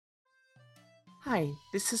Hi,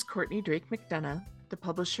 this is Courtney Drake McDonough, the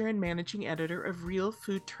publisher and managing editor of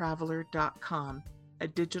RealFoodTraveler.com, a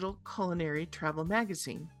digital culinary travel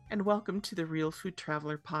magazine, and welcome to the Real Food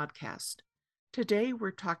Traveler podcast. Today we're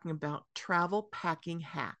talking about travel packing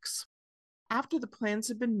hacks. After the plans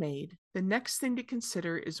have been made, the next thing to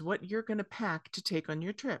consider is what you're going to pack to take on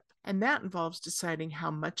your trip, and that involves deciding how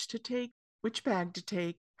much to take, which bag to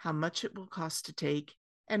take, how much it will cost to take,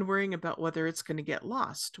 and worrying about whether it's going to get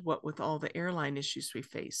lost, what with all the airline issues we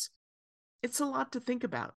face. It's a lot to think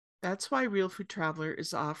about. That's why Real Food Traveler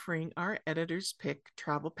is offering our editors pick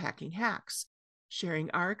travel packing hacks, sharing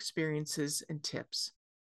our experiences and tips.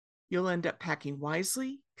 You'll end up packing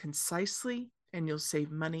wisely, concisely, and you'll save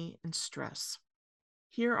money and stress.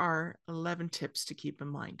 Here are 11 tips to keep in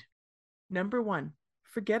mind. Number 1,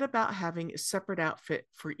 forget about having a separate outfit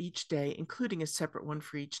for each day, including a separate one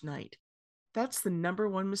for each night. That's the number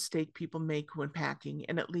one mistake people make when packing,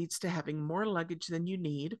 and it leads to having more luggage than you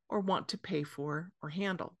need or want to pay for or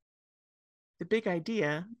handle. The big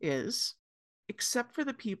idea is, except for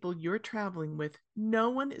the people you're traveling with, no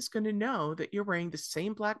one is going to know that you're wearing the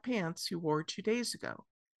same black pants you wore 2 days ago.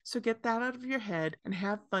 So get that out of your head and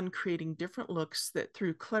have fun creating different looks that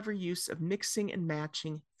through clever use of mixing and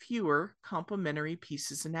matching fewer complementary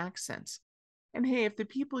pieces and accents. And hey, if the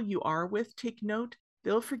people you are with take note,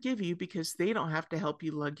 they'll forgive you because they don't have to help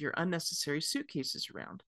you lug your unnecessary suitcases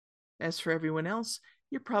around. As for everyone else,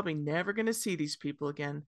 you're probably never going to see these people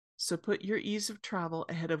again, so put your ease of travel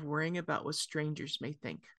ahead of worrying about what strangers may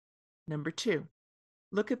think. Number 2,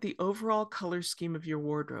 look at the overall color scheme of your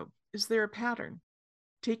wardrobe. Is there a pattern?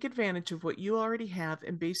 Take advantage of what you already have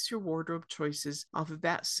and base your wardrobe choices off of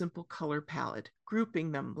that simple color palette,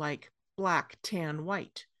 grouping them like black, tan,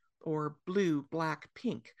 white, or blue, black,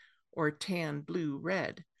 pink, or tan, blue,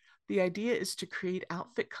 red. The idea is to create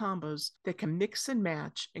outfit combos that can mix and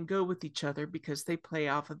match and go with each other because they play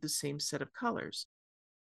off of the same set of colors.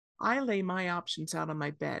 I lay my options out on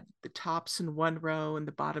my bed, the tops in one row and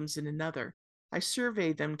the bottoms in another. I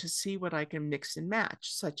survey them to see what I can mix and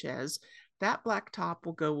match, such as that black top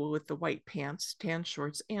will go with the white pants, tan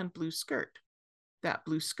shorts, and blue skirt. That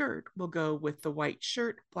blue skirt will go with the white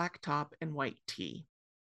shirt, black top, and white tee.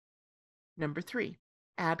 Number 3,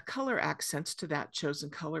 add color accents to that chosen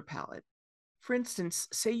color palette. For instance,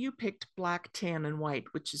 say you picked black, tan, and white,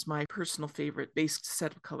 which is my personal favorite basic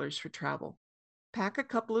set of colors for travel. Pack a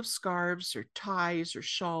couple of scarves or ties or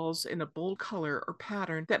shawls in a bold color or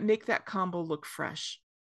pattern that make that combo look fresh.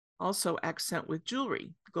 Also accent with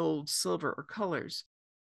jewelry, gold, silver, or colors.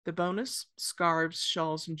 The bonus, scarves,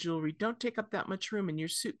 shawls, and jewelry don't take up that much room in your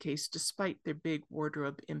suitcase despite their big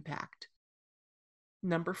wardrobe impact.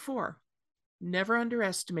 Number 4, never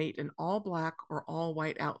underestimate an all black or all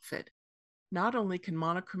white outfit. Not only can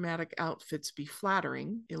monochromatic outfits be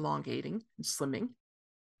flattering, elongating, and slimming,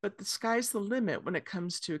 but the sky's the limit when it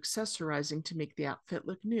comes to accessorizing to make the outfit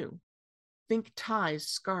look new. Think ties,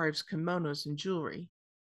 scarves, kimonos, and jewelry.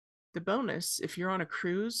 The bonus, if you're on a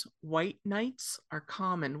cruise, white nights are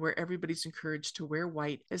common where everybody's encouraged to wear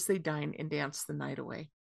white as they dine and dance the night away.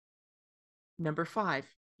 Number 5,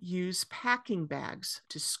 use packing bags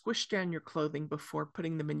to squish down your clothing before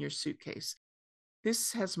putting them in your suitcase.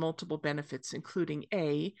 This has multiple benefits, including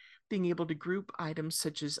A, being able to group items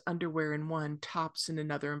such as underwear in one, tops in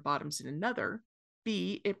another, and bottoms in another.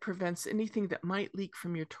 B, it prevents anything that might leak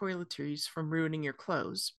from your toiletries from ruining your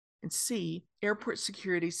clothes. And C, airport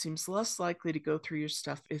security seems less likely to go through your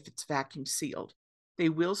stuff if it's vacuum sealed. They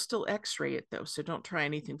will still x-ray it though, so don't try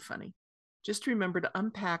anything funny. Just remember to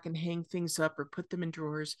unpack and hang things up or put them in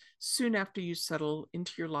drawers soon after you settle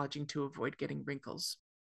into your lodging to avoid getting wrinkles.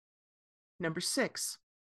 Number 6,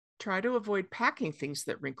 try to avoid packing things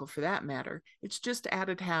that wrinkle for that matter. It's just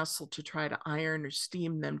added hassle to try to iron or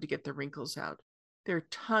steam them to get the wrinkles out. There are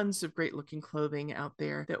tons of great looking clothing out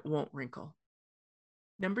there that won't wrinkle.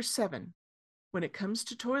 Number 7, when it comes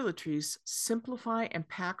to toiletries, simplify and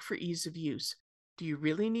pack for ease of use. Do you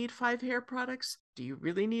really need 5 hair products? Do you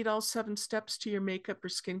really need all 7 steps to your makeup or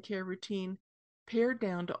skincare routine? Pare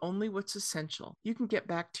down to only what's essential. You can get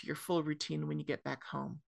back to your full routine when you get back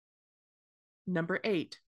home. Number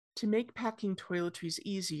 8, to make packing toiletries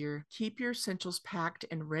easier, keep your essentials packed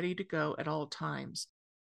and ready to go at all times.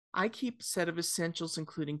 I keep a set of essentials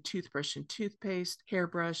including toothbrush and toothpaste,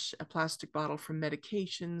 hairbrush, a plastic bottle for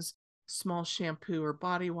medications, small shampoo or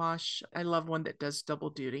body wash. I love one that does double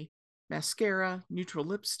duty, mascara, neutral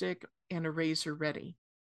lipstick, and a razor ready.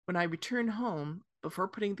 When I return home, before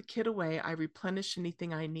putting the kit away, I replenish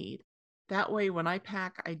anything I need. That way, when I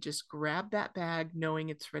pack, I just grab that bag knowing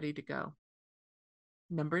it's ready to go.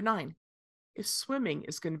 Number 9, If swimming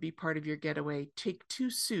is going to be part of your getaway, take 2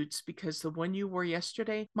 suits because the one you wore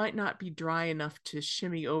yesterday might not be dry enough to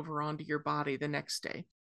shimmy over onto your body the next day.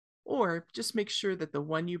 Or just make sure that the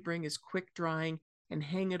one you bring is quick drying and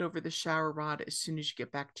hang it over the shower rod as soon as you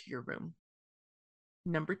get back to your room.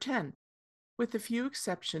 Number 10. With a few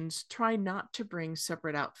exceptions, try not to bring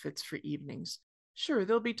separate outfits for evenings. Sure,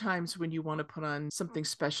 there'll be times when you want to put on something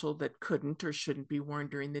special that couldn't or shouldn't be worn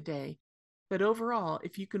during the day. But overall,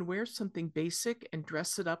 if you can wear something basic and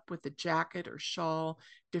dress it up with a jacket or shawl,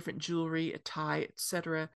 different jewelry, a tie,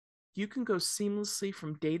 etc., you can go seamlessly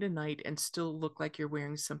from day to night and still look like you're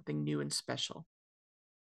wearing something new and special.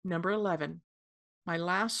 Number 11. My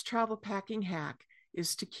last travel packing hack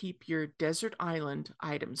is to keep your desert island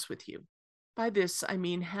items with you. By this, I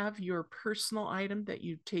mean have your personal item that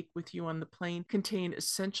you take with you on the plane contain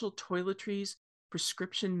essential toiletries,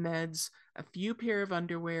 prescription meds, a few pair of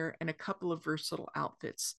underwear, and a couple of versatile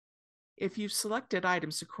outfits. If you've selected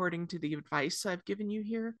items according to the advice I've given you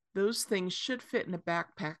here, those things should fit in a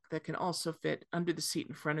backpack that can also fit under the seat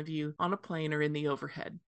in front of you on a plane or in the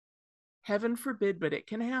overhead. Heaven forbid, but it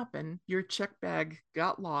can happen, your check bag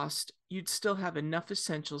got lost, you'd still have enough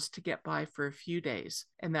essentials to get by for a few days,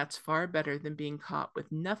 and that's far better than being caught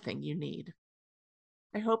with nothing you need.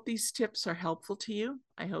 I hope these tips are helpful to you.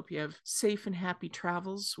 I hope you have safe and happy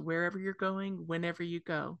travels wherever you're going, whenever you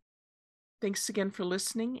go. Thanks again for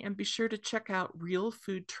listening, and be sure to check out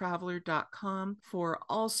realfoodtraveler.com for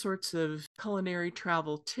all sorts of culinary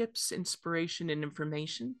travel tips, inspiration, and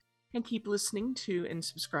information. And keep listening to and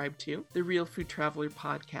subscribe to the Real Food Traveler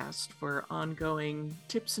podcast for ongoing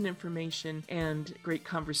tips and information and great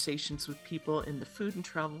conversations with people in the food and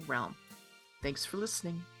travel realm. Thanks for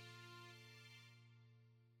listening.